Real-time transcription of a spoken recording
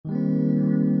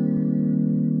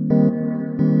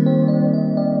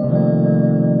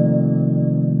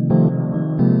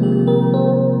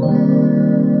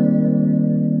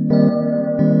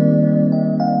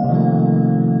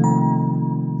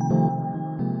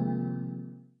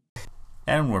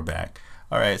And we're back.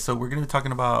 All right, so we're going to be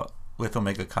talking about with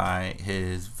Omega Kai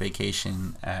his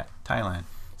vacation at Thailand.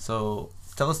 So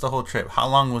tell us the whole trip. How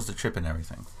long was the trip and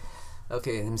everything?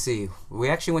 Okay, let me see. We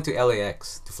actually went to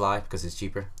LAX to fly because it's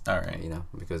cheaper. All right.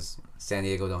 Because San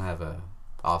Diego don't have a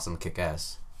awesome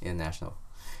kick-ass international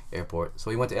airport.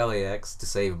 So we went to LAX to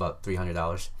save about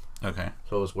 $300. Okay.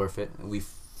 So it was worth it. We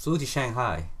flew to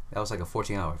Shanghai. That was like a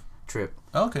 14-hour trip.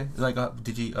 Okay. Like,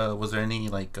 did you? Was there any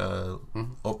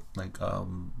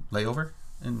layover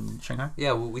in Shanghai?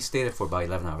 Yeah, we stayed there for about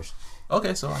 11 hours.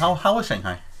 Okay. So how was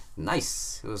Shanghai?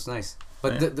 Nice. It was nice.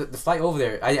 But Yeah. the flight over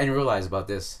there, I didn't realize about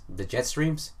this. The jet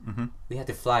streams, Mm-hmm. we had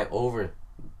to fly over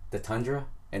the tundra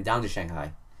and down to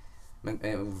Shanghai.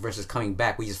 Versus coming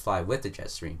back, we just fly with the jet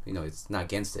stream. It's not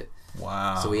against it.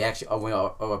 Wow. So we actually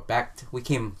we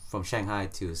came from Shanghai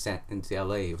into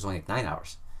LA. It was only 9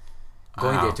 hours.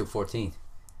 Going Wow. there took 14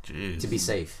 Jeez. to be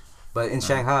safe. But in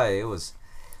Shanghai,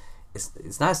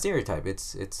 it's not a stereotype.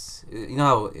 It's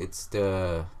how it's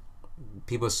the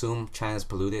people assume China's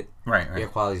polluted. Right. Air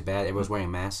quality is bad. Everyone's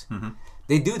wearing masks. Mm-hmm.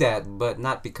 They do that, but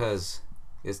not because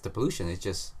it's the pollution.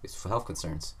 It's for health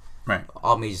concerns. Right.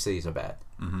 All major cities are bad.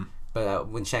 Mm-hmm. But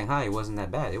when Shanghai, it wasn't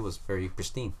that bad. It was very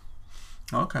pristine.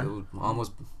 Okay. It was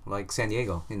almost like San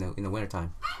Diego in the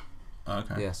wintertime.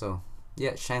 Okay. Yeah, so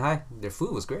Shanghai, their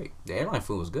food was great. The airline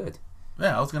food was good.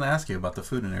 Yeah, I was gonna ask you about the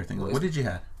food and everything. Well, What did you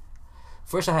have?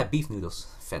 First, I had beef noodles.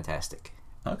 Fantastic.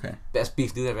 Okay. Best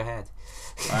beef noodle I ever had.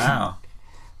 Wow.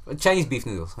 Chinese beef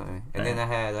noodles. All right. And Right. then I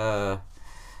had,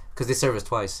 because they serve us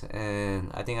twice,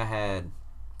 and I think I had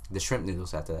the shrimp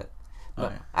noodles after that. But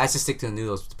Okay. I just stick to the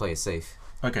noodles to play it safe.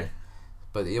 Okay.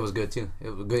 But it was good too. It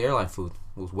was good airline food.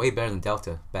 It was way better than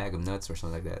Delta bag of nuts or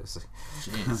something like that. It was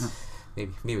Jeez.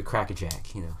 maybe Cracker Jack.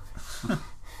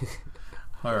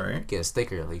 All right. Get a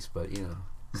sticker at least, but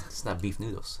it's not beef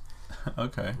noodles.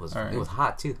 Okay. It was All right. it was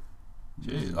hot too.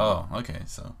 Jeez. Oh, okay.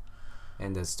 So.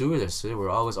 And the stewardess, they were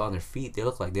always on their feet. They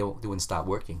looked like they wouldn't stop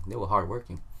working. They were hard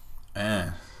working. Eh.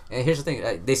 And here's the thing: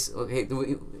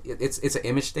 it's an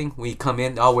image thing. When you come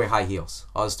in, they all wear high heels.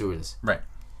 All the stewardess. Right.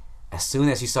 As soon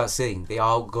as you start sitting, they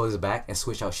all go to the back and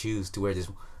switch out shoes to wear this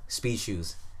speed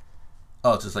shoes.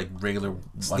 Oh, just like regular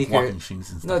Sneaker- walking shoes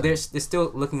and stuff. No, they're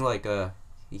still looking like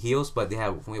heels, but they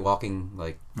have walking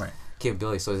like Right.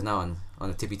 capability. So it's not on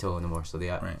the tippy toe anymore. So they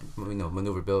have Right.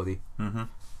 maneuverability. Mm-hmm.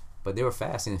 But they were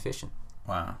fast and efficient.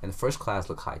 Wow. And the first class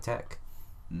looked high tech.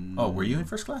 Oh, were you in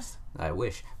first class? I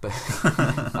wish, but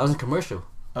I was in commercial.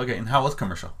 Okay, and how was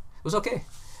commercial? It was okay.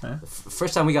 Huh?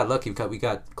 First time we got lucky because we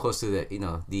got close to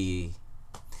the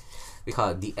we call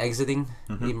it the exiting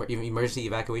emergency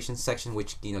evacuation section,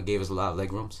 which gave us a lot of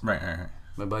leg rooms. Right.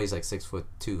 My buddy's like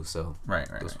 6'2", so Right.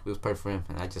 it was perfect for him,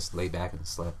 and I just laid back and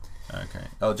slept. Okay.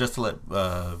 Oh, just to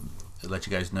let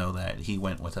you guys know that he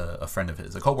went with a friend of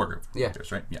his, a coworker. Yeah. Of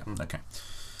yours, right? Yeah. Mm. Okay.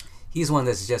 He's the one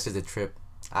that suggested the trip.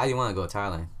 I didn't want to go to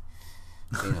Thailand.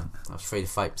 I was afraid to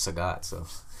fight Sagat, so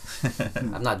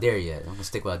I'm not there yet. I'm gonna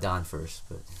stick with Adon first.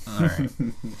 But All right.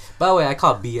 by the way, I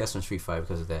call BS on Street Fighter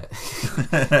because of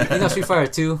that. Street Fighter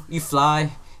 2, you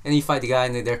fly and you fight the guy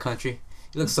in their country.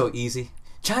 It looks so easy.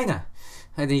 China,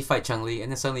 and then you fight Chun Li,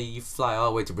 and then suddenly you fly all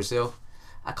the way to Brazil.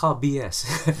 I call BS.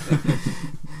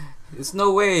 There's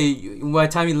no way by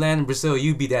the time you land in Brazil,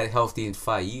 you'd be that healthy and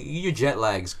fight. Your jet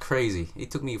lag's crazy.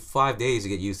 It took me 5 days to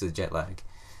get used to the jet lag.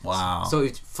 Wow. So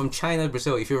from China to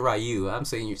Brazil, if you're Ryu, I'm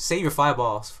saying you save your 5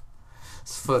 balls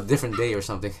for a different day or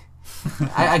something.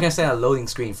 I can set a loading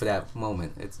screen for that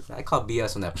moment. I call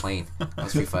BS on that plane on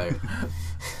Street Fighter.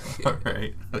 All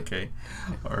right. Okay.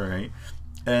 All right.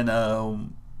 And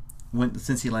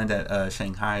since you landed at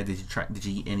Shanghai, did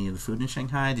you eat any of the food in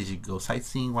Shanghai? Did you go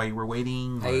sightseeing while you were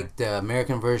waiting? I ate the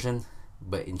American version,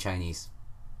 but in Chinese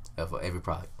of every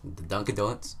product. The Dunkin'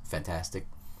 Donuts, fantastic.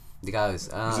 The guy was.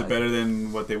 Is it better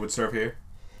than what they would serve here?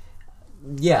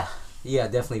 Yeah,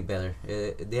 definitely better.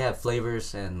 They have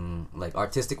flavors and like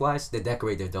artistic wise, they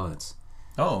decorate their donuts.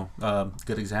 Oh,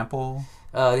 good example.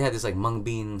 They had this like mung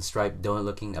bean striped donut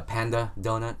looking, a panda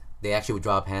donut. They actually would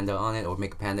draw a panda on it or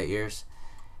make panda ears.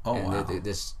 Oh, and wow.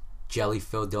 this jelly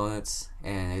filled donuts,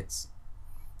 and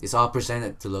it's all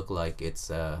presented to look like it's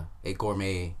a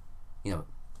gourmet,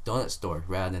 donut store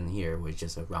rather than here, which is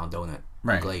just a round donut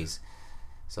Right. glaze.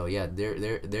 So yeah,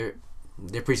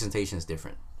 their presentation is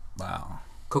different. Wow.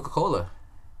 Coca-Cola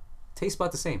tastes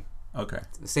about the same, Okay.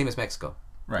 the same as Mexico,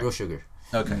 Right. real sugar,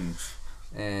 Okay.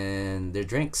 and their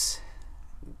drinks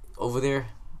over there,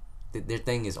 their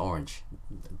thing is orange.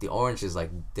 The orange is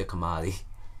like the commodity.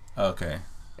 Okay.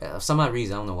 For some odd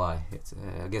reason, I don't know why.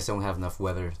 I guess they don't have enough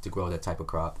weather to grow that type of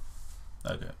crop.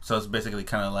 Okay. So it's basically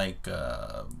kind of like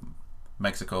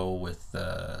Mexico with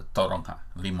toronja,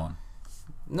 limon.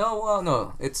 No, well,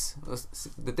 no. It's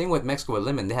the thing with Mexico with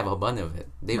lemon. They have a abundance of it.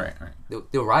 They Right.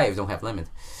 the rye don't have lemon,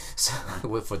 so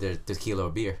for their tequila or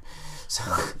beer. So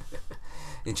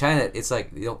in China, it's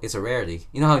like it's a rarity.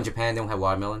 You know how in Japan they don't have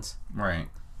watermelons. Right.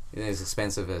 It's as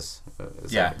expensive as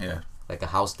Yeah. like a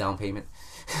house down payment.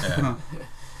 Yeah.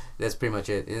 That's pretty much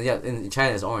it. And yeah, in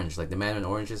China it's orange, like the mandarin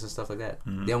oranges and stuff like that.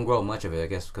 Mhm. They don't grow much of it, I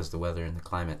guess, because of the weather and the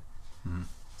climate. Mhm.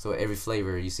 So every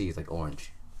flavor you see is like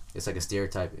orange. It's like a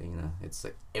stereotype, you know. It's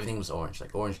like everything was orange,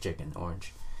 like orange chicken,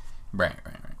 orange. Right.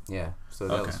 Yeah. So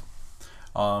that Okay. was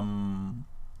Um,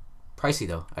 pricey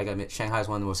though. I gotta admit, Shanghai is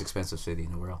one of the most expensive city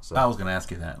in the world. So I was gonna ask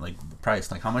you that, like the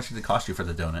price, like how much did it cost you for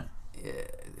the donut?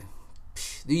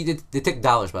 they take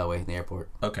dollars, by the way, in the airport,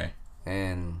 Okay.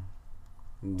 and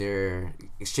their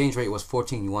exchange rate was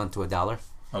 14 yuan to $1.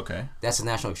 Okay. That's the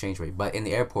national exchange rate. But in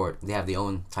the airport, they have their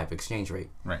own type of exchange rate.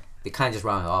 Right. They kind of just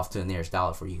round it off to the nearest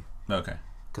dollar for you. Okay.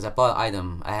 Because I bought an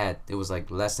item, it was like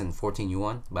less than 14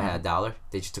 yuan, but I had $1.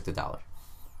 They just took the $1.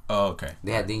 Oh, okay.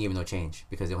 They didn't give me no change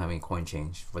because they don't have any coin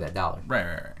change for that $1.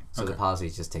 Right. So Okay. the policy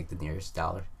is just take the nearest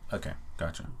 $1. Okay.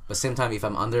 Gotcha. But same time, if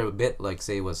I'm under a bit, like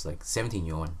say it was like 17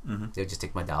 yuan, Mm-hmm. they'll just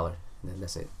take my $1, and then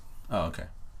that's it. Oh, okay.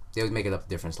 They'll make it up the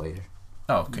difference later.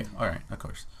 Oh, okay. All right. Of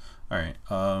course. All right.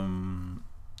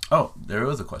 Oh, there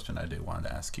was a question I did wanted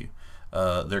to ask you.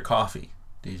 Their coffee.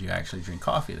 Did you actually drink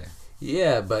coffee there?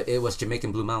 Yeah, but it was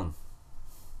Jamaican Blue Mountain.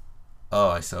 Oh,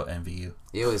 I so envy you.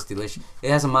 It was delicious. It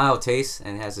has a mild taste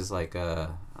and it has this like I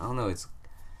don't know.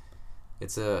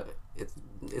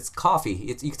 It's coffee.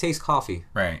 You can taste coffee,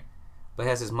 Right. but it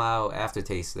has this mild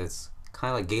aftertaste that's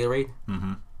kind of like Gatorade,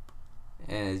 Mm-hmm.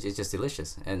 and it's just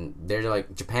delicious. And they're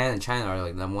like Japan and China are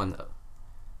like number one,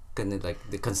 like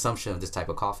the consumption of this type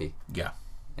of coffee. Yeah.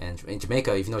 And in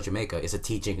Jamaica, if you know Jamaica, it's a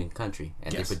tea drinking country,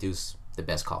 and Yes. they produce the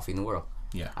best coffee in the world.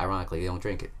 Yeah. Ironically, they don't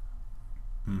drink it.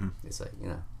 Mm-hmm. It's like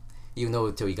you know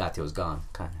until you got till it's gone,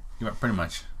 kind Yeah, pretty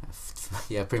much. of.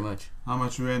 Yeah, pretty much. How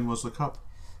much yuan was the cup?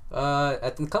 I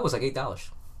think the cup was like $8.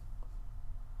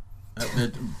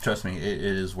 Trust me, it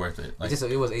is worth it. Like,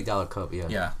 It was $8 cup. Yeah.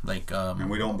 yeah, like And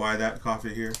we don't buy that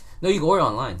coffee here. No, you can order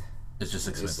online. it's just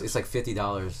expensive. It's like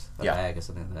 $50 a Yeah. bag or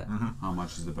something like that. Mm-hmm. How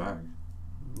much is the bag?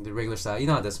 The regular size. You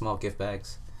know the small gift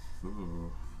bags.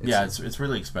 Ooh. Yeah, it's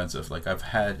really expensive. Like I've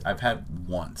had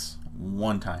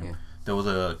one time. Yeah. There was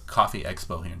a coffee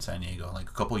expo here in San Diego, like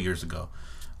a couple years ago,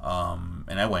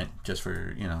 and I went just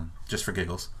for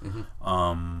giggles.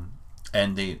 Mm-hmm.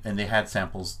 And they had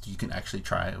samples. You can actually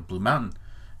try a Blue Mountain,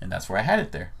 and that's where I had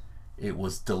it there. It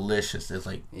was delicious. It's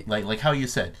like how you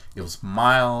said, it was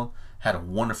mild, had a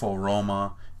wonderful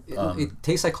aroma. It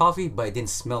tastes like coffee, but it didn't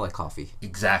smell like coffee.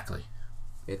 Exactly.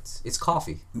 It's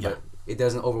coffee, Yeah. but it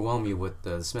doesn't overwhelm you with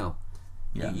the smell.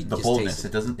 Yeah. You The just boldness. taste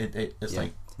It doesn't. It's Yeah.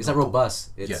 like. It's not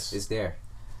robust. Yes. It's there.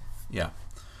 Yeah.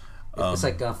 It's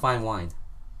like fine wine.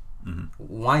 Mm-hmm.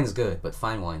 Wine's good, but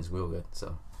fine wine's real good.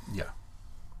 So. Yeah.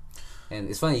 And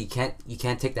it's funny, you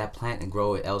can't take that plant and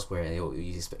grow it elsewhere, and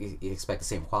you expect the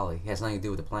same quality. It has nothing to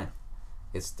do with the plant.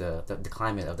 It's the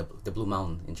climate of the Blue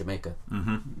Mountain in Jamaica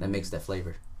Mm-hmm. that makes that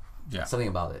flavor. Yeah. Something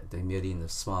about it, the humidity and the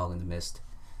smog and the mist.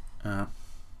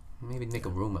 Maybe make a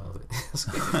room out of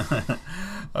it.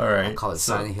 All right. I'll call it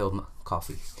so, Silent Hill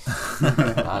Coffee.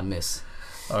 Miss.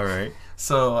 All right.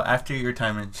 So after your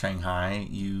time in Shanghai,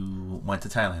 you went to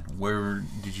Thailand. Where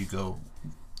did you go?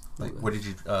 Like, where did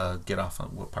you get off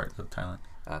on? What part of Thailand?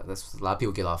 That's a lot of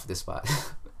people get off this spot.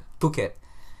 Phuket,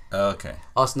 Okay.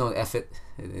 also known as Effet.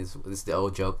 It's the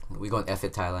old joke. We go in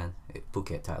Effet, Thailand.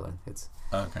 Phuket, Thailand.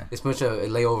 Okay. It's much a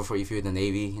layover for if you're in the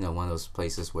Navy. You know, one of those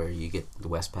places where you get the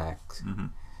Westpac. Mm-hmm.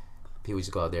 People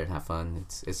just go out there and have fun.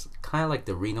 It's kind of like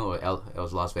the Reno or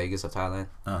Las Vegas of Thailand.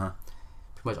 Uh-huh.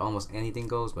 Pretty much almost anything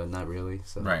goes, but not really.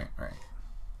 So. Right.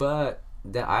 But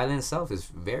the island itself is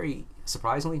very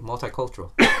surprisingly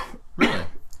multicultural. Really?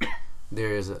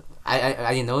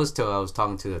 I didn't notice till I was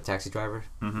talking to the taxi driver,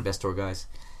 Mhm. best tour guys.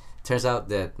 Turns out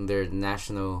that their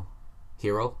national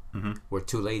hero Mm-hmm. were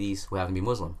two ladies who happen to be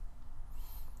Muslim.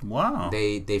 Wow.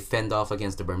 They fended off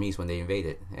against the Burmese when they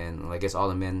invaded, and I guess all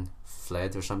the men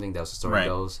fled or something. That was the story Right.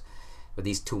 goes. But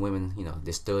these two women,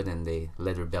 they stood and they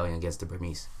led rebellion against the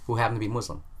Burmese, who happen to be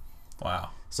Muslim. Wow.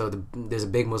 So there's a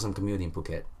big Muslim community in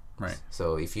Phuket. Right.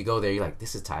 So if you go there, you're like,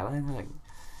 this is Thailand. Like,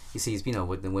 you see,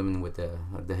 with the women with the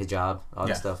hijab, all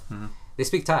Yeah. that stuff. Mm-hmm. They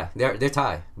speak Thai. They're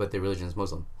Thai, but their religion is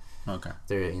Muslim. Okay.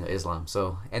 They're Islam.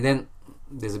 So and then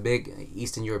there's a big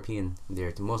Eastern European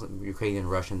there, to Muslim, Ukrainian,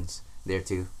 Russians there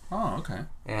too, Oh, okay.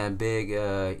 and big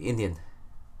Indian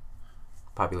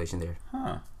population there.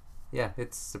 Huh. Yeah,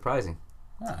 it's surprising.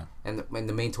 Wow. And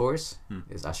the main tourist Hmm.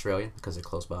 is Australian because they're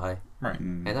close by, Right.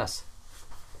 Mm. and us,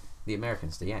 the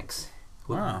Americans, the Yanks.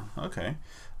 Wow. Okay.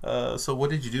 So what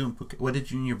did you do in Phuket? What did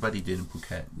you and your buddy did in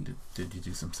Phuket? Did you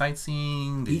do some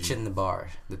sightseeing? Beach in the bar,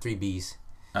 the 3 Bs.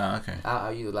 Okay.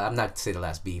 I'm not to say the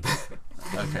last B, but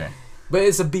Okay. but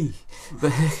it's a B.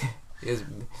 But it's,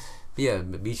 yeah,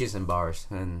 beaches and bars,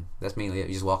 and that's mainly it.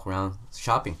 You just walk around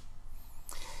shopping.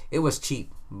 It was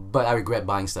cheap, but I regret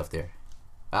buying stuff there.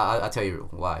 I'll tell you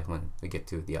why when we get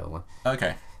to the other one.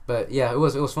 Okay. But yeah, it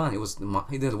was fun. It was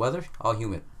the weather all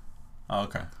humid. Oh,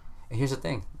 okay. And here's the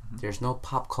thing: there's no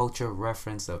pop culture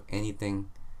reference of anything.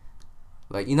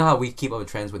 Like, you know how we keep up with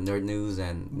trends with nerd news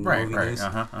and movie news?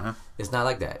 It's not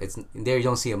like that. It's there. You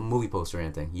don't see a movie poster or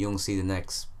anything. You don't see the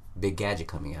next big gadget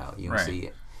coming out. You don't see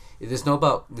it. There's no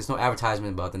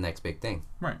advertisement about the next big thing.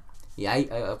 Right.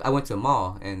 Yeah, I went to the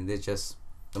mall, and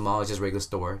the mall is just a regular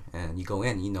store, and you go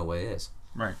in, you know what it is.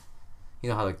 Right. You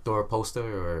know how like Thor poster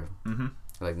or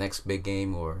like next big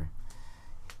game or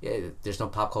there's no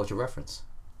pop culture reference.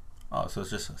 Oh, so it's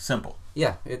just simple.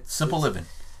 Yeah, it's Simple living.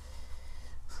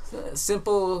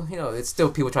 Simple. You know, it's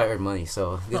still people try to earn money,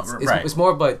 so it's, right. it's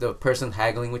more about the person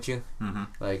haggling with you. Mm-hmm.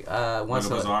 Like once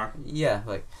Like a bazaar? yeah,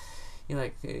 like you're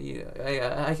like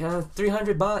I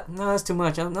 300 baht. No, that's too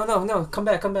much. No, come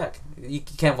back. You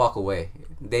can't walk away.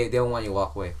 They don't want you to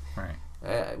walk away.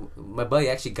 Right. My buddy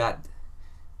actually got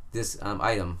this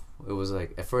item. It was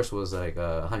like at first it was like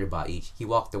 100 baht each. He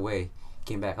walked away,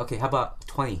 came back. Okay, how about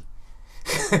 20?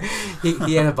 he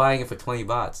ended up buying it for 20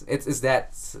 bahts. It's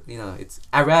that, you know,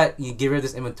 I rather you get rid of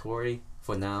this inventory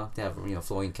for now to have, you know,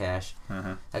 flowing cash.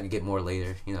 I could get more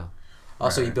later, you know.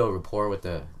 Also, Right. you build rapport with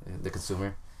the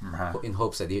consumer Uh-huh. in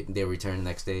hopes that they'll return the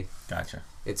next day. Gotcha.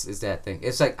 It's that thing.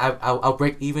 It's like I'll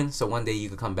break even so one day you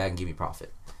can come back and give me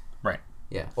profit. Right.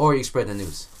 Yeah, or you spread the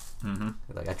news. Mm-hmm.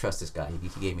 Like, I trust this guy.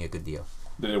 He gave me a good deal.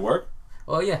 Did it work?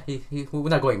 Oh yeah, we're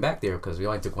not going back there because we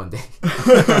only took one day.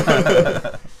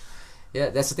 Yeah,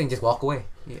 that's the thing. Just walk away.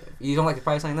 You don't like the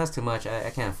price line? That's too much. I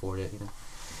can't afford it. You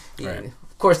know. Right.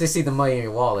 Of course, they see the money in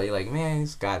your wallet. You're like, man,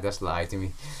 this guy just lied to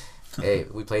me. Hey,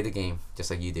 we play the game just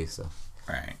like you do. So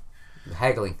Right.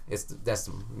 haggling. That's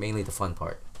mainly the fun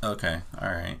part. Okay.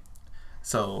 All right.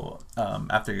 So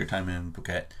after your time in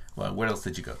Phuket, well, where else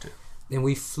did you go to? Then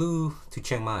we flew to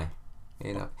Chiang Mai.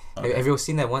 You know, Okay. have you ever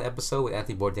seen that one episode with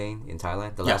Anthony Bourdain in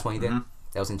Thailand? The last one he did.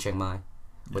 That was in Chiang Mai,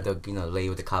 with the lady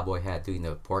with the cowboy hat doing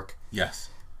the pork. Yes.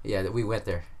 Yeah, we went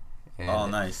there. And Oh,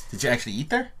 nice. Did you actually eat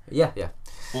there? Yeah.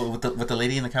 Well, with the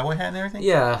lady in the cowboy hat and everything?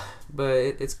 Yeah, but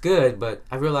it's good. But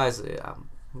I realized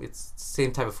it's the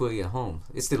same type of food you get at home.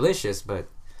 It's delicious, but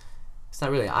it's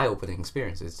not really an eye-opening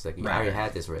experience. It's like, I already Right.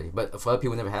 had this already. But for other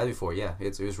people who never had it before, yeah,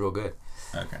 it was real good.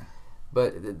 Okay.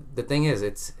 But the thing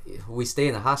is, we stay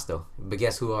in a hostel. But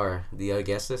guess who are the other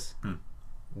guests?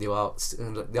 They're all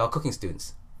cooking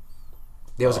students.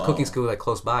 There was a cooking school like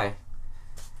close by,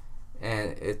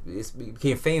 and it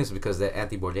became famous because of that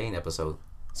Anthony Bourdain episode.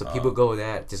 So people go to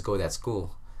that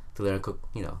school to learn to cook,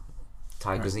 you know,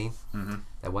 Thai cuisine. Mm-hmm.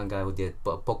 That one guy who did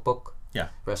Pok Pok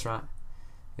restaurant,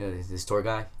 you know, this tour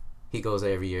guy, he goes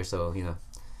there every year. So, you know,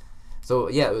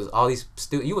 yeah, it was all these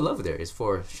students. You would love it there. It's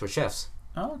for chefs.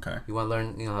 Oh, okay. You want to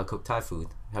learn, you know, how to cook Thai food,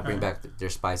 how to bring back their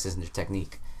spices and their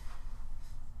technique.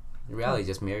 In reality,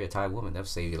 just marry a Thai woman. That'll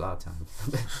save you a lot of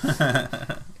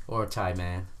time. Or a Thai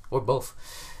man. Or both.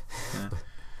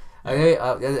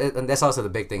 And that's also the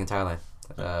big thing in Thailand.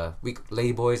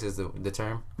 Ladyboys is the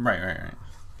term. Right.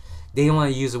 They don't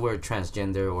want to use the word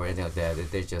transgender or anything like that.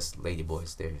 They're just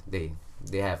ladyboys.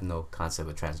 They have no concept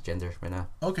of transgender right now.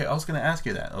 Okay, I was gonna ask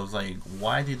you that. I was like,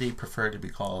 why do they prefer to be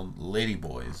called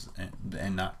ladyboys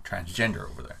and not transgender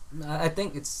over there? I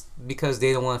think it's because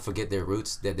they don't want to forget their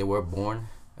roots, that they were born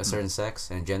a certain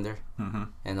sex and gender,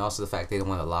 and also the fact they don't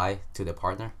want to lie to their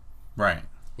partner. Right.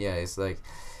 Yeah, it's like,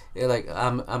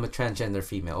 I'm a transgender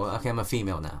female. Well, okay, I'm a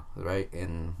female now, right?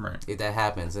 And if that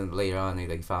happens, and later on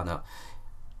they found out,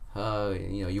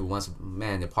 you know, you once a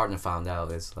man, the partner found out,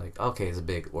 it's like, okay, it's a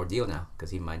big ordeal now because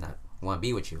he might not want to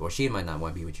be with you, or she might not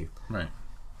want to be with you. Right.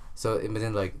 So, but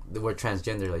then like the word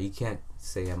transgender, like you can't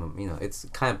say you know, it's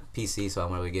kind of PC, so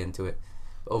I'm not really get into it.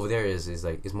 Over there is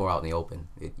like it's more out in the open.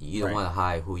 You don't want to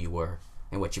hide who you were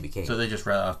and what you became. So they just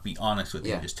rather be honest with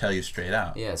you, and just tell you straight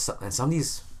out. Yeah, and some of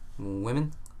these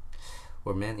women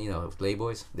or men, you know,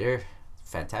 playboys, they're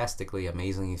fantastically,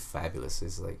 amazingly fabulous.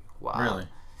 It's like, wow. Really?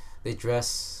 They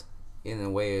dress in a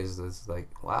way is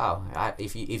like, wow.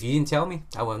 If you didn't tell me,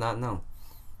 I would have not known.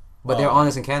 But they're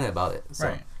honest in Canada about it. So.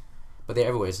 Right. But they're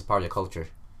everywhere. It's part of their culture.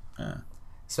 Yeah.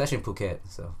 Especially in Phuket.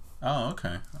 So. Oh,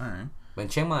 okay. All right. But in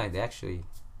Chiang Mai, they actually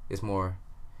is more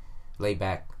laid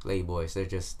back, lady boys. They're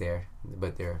just there,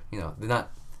 but they're, you know, they're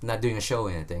not not doing a show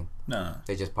or anything. No.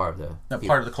 They're just part of the Not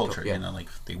part of the culture, Yeah. you know, like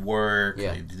they work,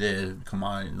 Yeah. they did, come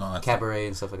on, and all that stuff. Cabaret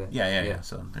and stuff like that. Yeah.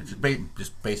 So they're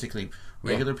just basically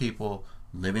regular people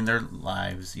living their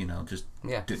lives, you know, just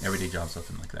Yeah. doing everyday jobs,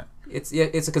 something like that. It's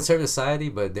a conservative society,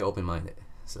 but they're open minded.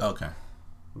 So, Okay.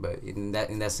 but in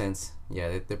that sense,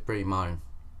 yeah, they're pretty modern.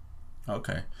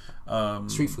 Okay.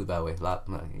 Street food, by the way,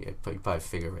 you probably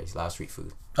figure right, a lot of street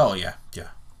food. Oh yeah.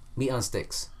 Meat on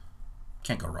sticks.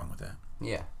 Can't go wrong with that.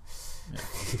 Yeah.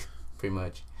 Pretty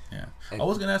much. Yeah. And- I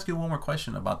was gonna ask you one more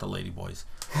question about the Lady Boys.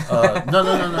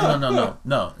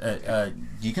 No.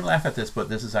 You can laugh at this, but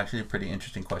this is actually a pretty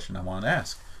interesting question I want to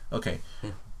ask. Okay.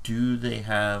 Do they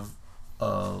have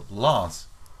laws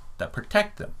that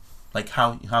protect them? Like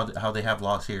how they have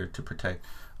laws here to protect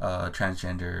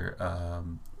transgender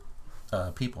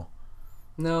people?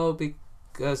 No,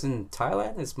 because in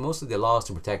Thailand, it's mostly the laws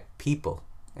to protect people,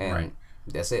 and Right.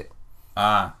 that's it.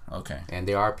 Ah, okay. And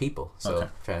there are people, so Okay.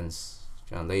 trans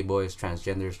ladyboys,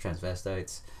 transgenders,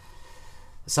 transvestites.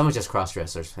 Some are just cross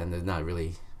dressers, and they're not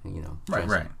really,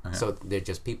 Right. Okay. So they're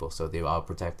just people, so they're all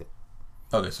protected.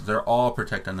 Okay, so they're all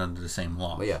protected under the same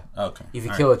law. But yeah. Okay. If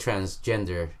you all kill a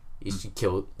transgender, you should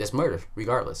kill. That's murder,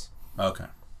 regardless. right. Okay.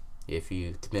 If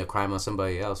you commit a crime on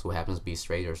somebody else who happens to be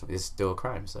straight or something, it's still a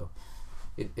crime. So,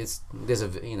 there's a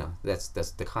that's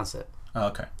the concept.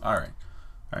 Okay. All right.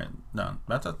 No,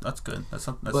 that's good. That's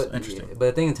interesting. But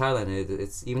the thing in Thailand is,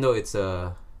 it's even though it's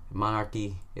a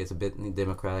monarchy, it's a bit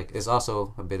democratic. It's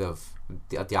also a bit of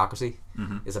a theocracy.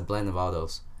 Mm-hmm. It's a blend of all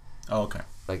those. Oh, okay.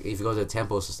 Like if you go to the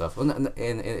temples and stuff, and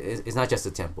it's not just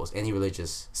the temples, any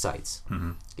religious sites.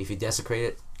 Mm-hmm. If you desecrate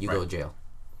it, you go to jail.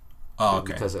 Oh,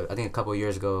 okay. Because I think a couple of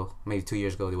years ago, maybe 2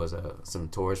 years ago, there was some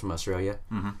tourists from Australia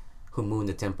Mm-hmm. who mooned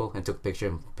the temple and took a picture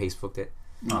and Facebooked it.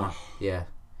 Oh. Yeah,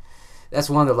 that's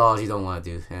one of the laws you don't want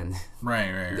to do, and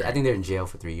Right. I think they're in jail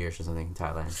for 3 years or something in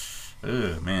Thailand.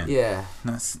 Ugh, man. Yeah,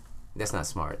 That's not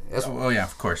smart. That's yeah,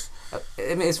 of course.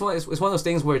 I mean, it's one of those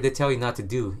things where they tell you not to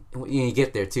do. You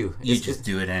get there too. You just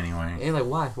do it anyway. And like,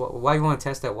 why? Why you want to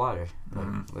test that water?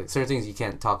 Mm-hmm. Like certain things you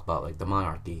can't talk about, like the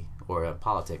monarchy or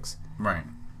politics. Right.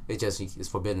 It's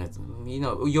forbidden.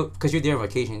 Because you're there on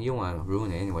vacation, you don't want to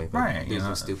ruin it anyway. But Right, do you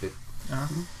know. something stupid. Uh-huh.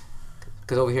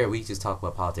 Because over here we just talk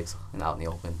about politics and out in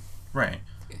the open. Right.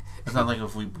 It's not like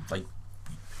if we like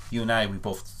you and I, we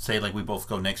both say like we both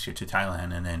go next year to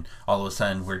Thailand, and then all of a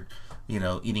sudden we're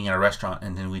eating at a restaurant,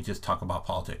 and then we just talk about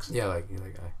politics. Yeah, like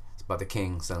it's about the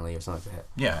king suddenly or something like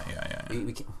that. Yeah.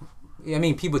 We can, I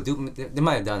mean, people do. They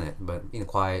might have done it, but in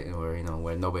quiet or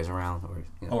where nobody's around or.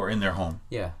 Or in their home.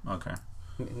 Yeah. Okay.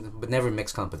 But never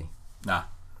mixed company. Nah.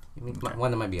 I mean, Okay. one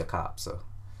of them might be a cop, so.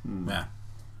 Yeah.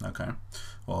 Okay.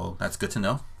 Well, that's good to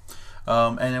know.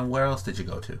 And then where else did you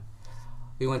go to?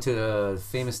 We went to the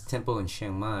famous temple in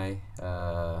Chiang Mai,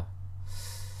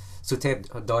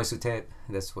 Suthep, Doi Suthep.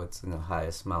 That's what's the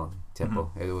highest mountain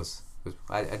temple. It was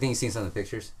I think you've seen some of the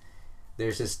pictures.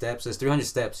 There's just steps. There's 300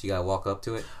 steps. You gotta walk up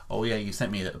to it. Oh yeah, you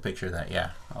sent me a picture of that.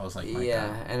 Yeah, I was like, my Yeah,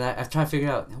 God. and I'm trying to figure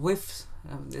out with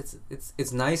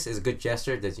it's nice. It's a good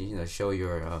gesture that you show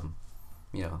your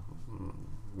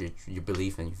your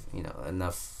belief and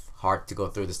enough heart to go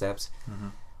through the steps. Mm-hmm.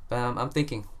 But I'm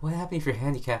thinking, what happens if you're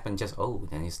handicapped and just old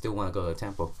and you still want to go to the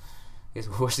temple?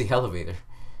 Where's the elevator?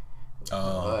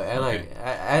 Oh, And okay.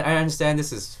 I understand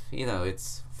this is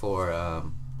it's for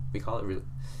we call it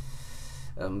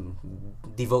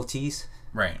devotees,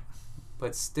 Right.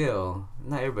 but still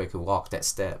not everybody could walk that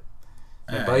step.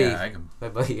 My Yeah, buddy, yeah, I can- my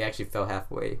buddy actually fell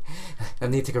halfway. I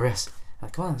need to take a rest. I'm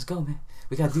like, come on, let's go, man.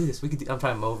 We gotta do this. I'm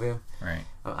trying to move him. Right.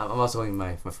 I'm also holding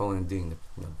my phone and doing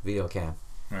the video cam.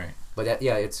 Right. But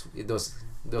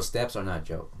those steps are not a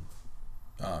joke.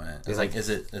 Oh man. It's It's like,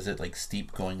 like- is it like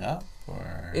steep going up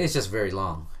or? It's just very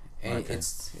long, and Okay.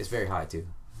 it's very high too,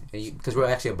 because we're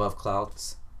actually above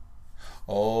clouds.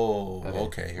 Oh,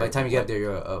 okay. By the time you get up there,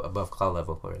 you're above cloud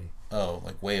level already. Oh,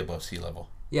 like way above sea level.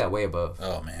 Yeah, way above.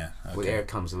 Oh man. Okay. With air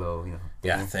comes low,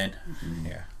 Yeah, thinner. thin.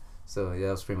 Yeah. So yeah,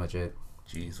 that was pretty much it.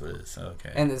 Jeez whiz.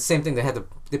 Okay. And the same thing,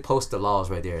 they post the laws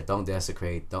right there. Don't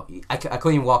desecrate. Don't. I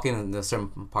couldn't even walk in the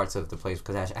certain parts of the place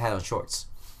because I had on shorts.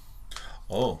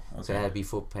 Oh, So it okay. had to be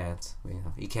full pants.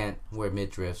 You can't wear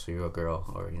midriffs or you're a girl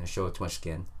or show too much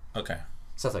skin. Okay.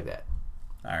 Stuff like that.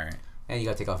 All right. And you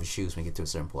gotta take off your shoes when you get to a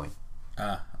certain point.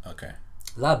 Ah, okay.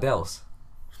 A lot of bells.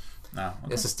 No. Okay.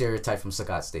 That's a stereotype from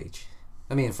Sagat stage.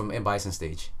 I mean, from M Bison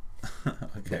stage.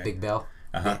 Okay. That big bell.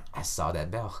 Uh-huh. Yeah, I saw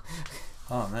that bell.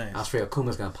 Oh, nice. I was afraid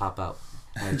Akuma's gonna pop out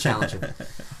and challenge him.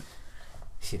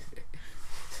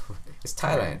 It's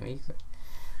Thailand.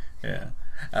 Yeah.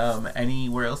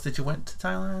 Anywhere else that you went to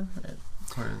Thailand?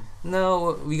 Or,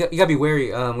 No, you gotta be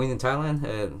wary. When in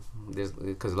Thailand, there's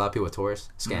because a lot of people are tourists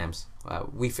scams.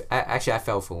 Actually I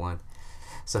fell for one,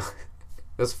 so it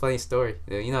was a funny story.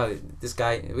 You know, this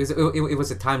guy it was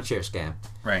a timeshare scam.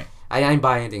 right. I didn't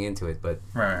buy anything into it, but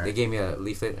Right. they gave me a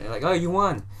leaflet and like, oh, you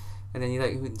won, and then you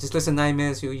like just listen 9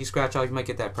 minutes. You scratch off, you might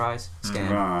get that prize. Scam.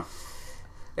 Ah,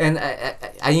 And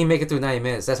I didn't make it through 90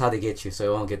 minutes. That's how they get you, so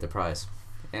you won't get the prize.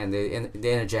 And they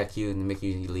interject you and make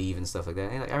you leave and stuff like that.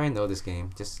 And like, I already know this game.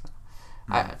 Just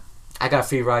I got a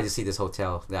free ride to see this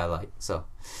hotel that I like, so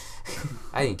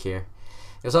I didn't care.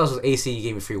 It was also AC. You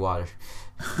gave me free water.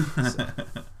 So,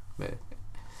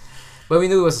 but we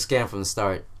knew it was a scam from the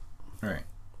start. Right.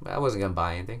 But I wasn't gonna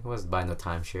buy anything. I wasn't buying no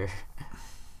timeshare.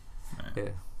 Right. Yeah,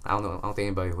 I don't know. I don't think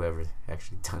anybody who ever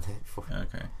actually done that before.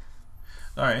 Okay.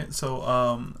 All right. So,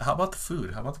 how about the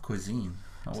food? How about the cuisine?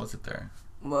 How was it there?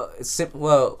 Well, it's simple.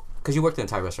 Well, because you worked in a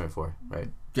Thai restaurant before, right?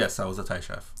 Yes, I was a Thai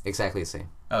chef. Exactly the same.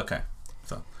 Okay.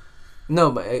 No,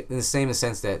 but in the same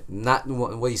sense that not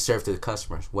what you serve to the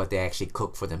customers, what they actually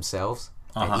cook for themselves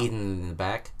and eating in the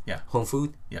back. Yeah. Home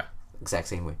food. Yeah. Exact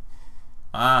same way.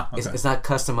 Ah. Okay. It's not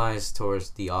customized towards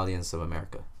the audience of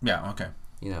America. Yeah. Okay.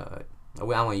 You know, I don't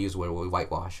want to use the word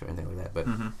whitewash or anything like that, but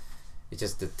Mm-hmm. it's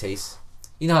just the taste.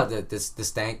 You know how the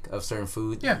stank of certain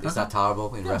food Yeah, it's not tolerable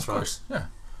in Yeah, of restaurants. course. Yeah.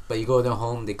 But you go to their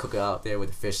home, they cook it out there with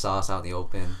the fish sauce out in the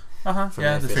open. Yeah,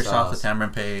 fermented the fish sauce, sauce. the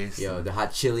tamarind paste. You know, the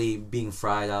hot chili being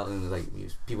fried out and like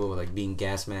people were like being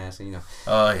gas masks and you know.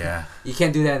 Oh yeah, You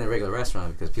can't do that in a regular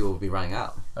restaurant because people will be running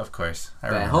out. of course. I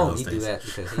But at remember home, those you days. do that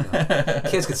because you know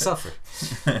kids could suffer.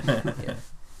 Yeah.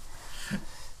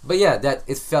 But yeah, that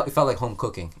it felt like home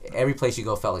cooking. Every place you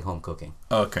go felt like home cooking.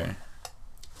 Okay.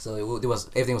 So it was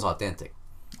everything was authentic.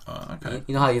 Okay.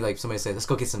 You know how you like somebody says, "Let's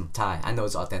go get some Thai." I know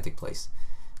it's an authentic place.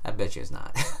 I bet you it's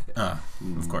not.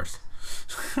 Of course.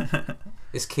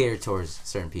 It's catered towards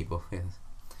certain people.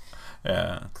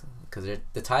 Yeah. Because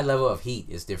the Thai level of heat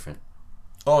is different.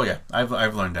 Oh yeah,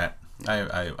 I've learned that.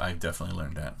 I've definitely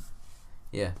learned that.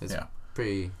 Yeah, it's Yeah.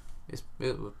 pretty. It's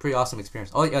a pretty awesome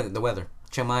experience. Oh yeah, the weather.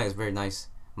 Chiang Mai is very nice,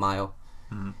 mild.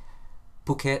 Mhm.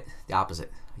 Phuket, the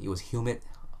opposite. It was humid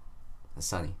and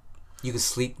sunny. You could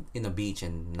sleep in the beach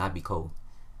and not be cold.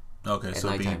 Okay, At so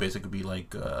nighttime. basically be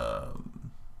like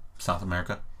South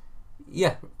America.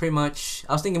 Yeah, pretty much.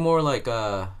 I was thinking more like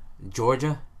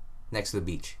Georgia, next to the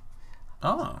beach,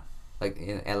 Oh. like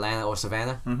in Atlanta or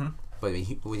Savannah, Mm-hmm. but with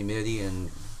humidity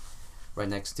and right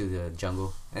next to the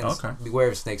jungle. And Okay. beware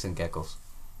of snakes and geckos.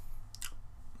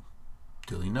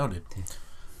 Duly noted.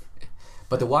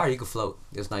 But the water, you could float.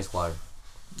 There's nice water.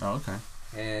 Oh, okay.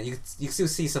 And you can still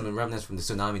see some remnants from the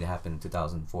tsunami that happened in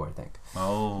 2004, I think.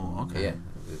 Oh, okay. Yeah,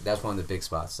 that's one of the big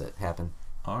spots that happened.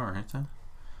 All right then.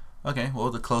 Okay,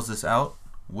 well to close this out,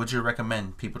 would you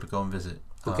recommend people to go and visit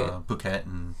Phuket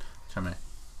and Chiang Mai?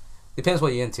 Depends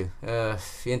what you're into.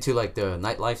 If you're into like the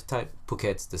nightlife type,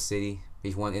 Phuket's the city.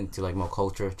 If you want into like more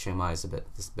culture, Chiang Mai is the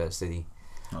better city.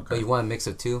 But Okay. you want a mix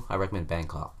of two, I recommend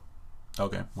Bangkok.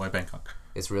 Okay. Why Bangkok?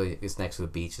 It's next to the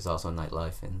beach. It's also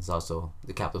nightlife, and it's also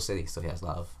the capital city, so it has a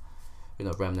lot of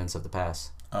remnants of the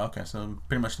past. Oh, okay, so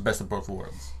pretty much the best of both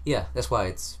worlds. Yeah, that's why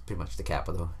it's pretty much the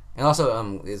capital. And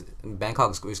also,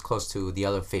 Bangkok is close to the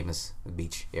other famous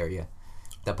beach area,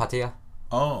 the Pattaya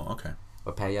Oh, okay.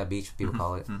 or Pattaya Beach, people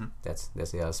call it. Mm-hmm. That's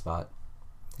the other spot.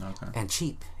 Okay. And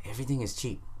cheap. Everything is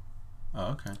cheap.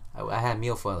 Oh, okay. I had a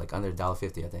meal for like under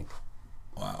 $1.50, I think.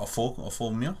 Wow, a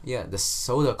full meal? Yeah, the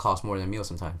soda costs more than a meal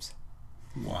sometimes.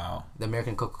 Wow. The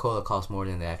American Coca-Cola costs more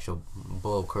than the actual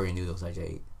bowl of curry noodles I just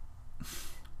ate.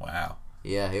 Wow.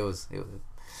 Yeah, it was.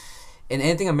 And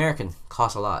anything American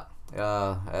costs a lot.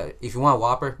 If you want a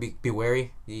Whopper, be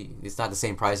wary. It's not the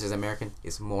same price as American.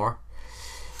 It's more.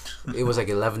 It was like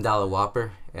 $11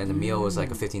 Whopper, and the meal was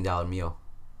like a $15 meal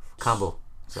combo.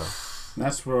 So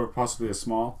That's for possibly a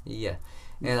small. yeah,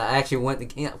 and I actually went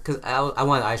because I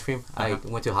wanted ice cream. I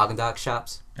went to Haagen-Dazs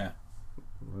shops. Yeah.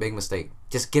 Big mistake.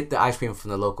 Just get the ice cream from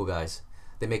the local guys.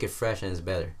 They make it fresh and it's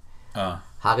better. Uh,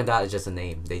 Haagen-Dazs is just a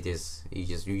name. You're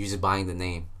just buying the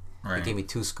name. right. They gave me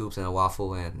 2 scoops and a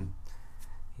waffle, and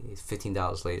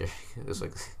 $15 later. It was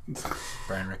like,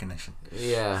 Brand recognition.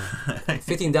 yeah,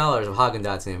 $15 of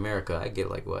Haagen-Dazs in America. I get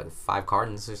like what 5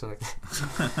 cartons or something.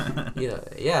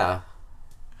 Yeah.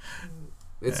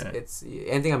 It's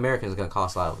anything American is gonna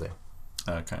cost a lot over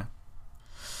there. Okay.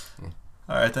 Yeah.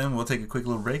 All right, then we'll take a quick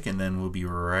little break and then we'll be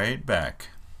right back.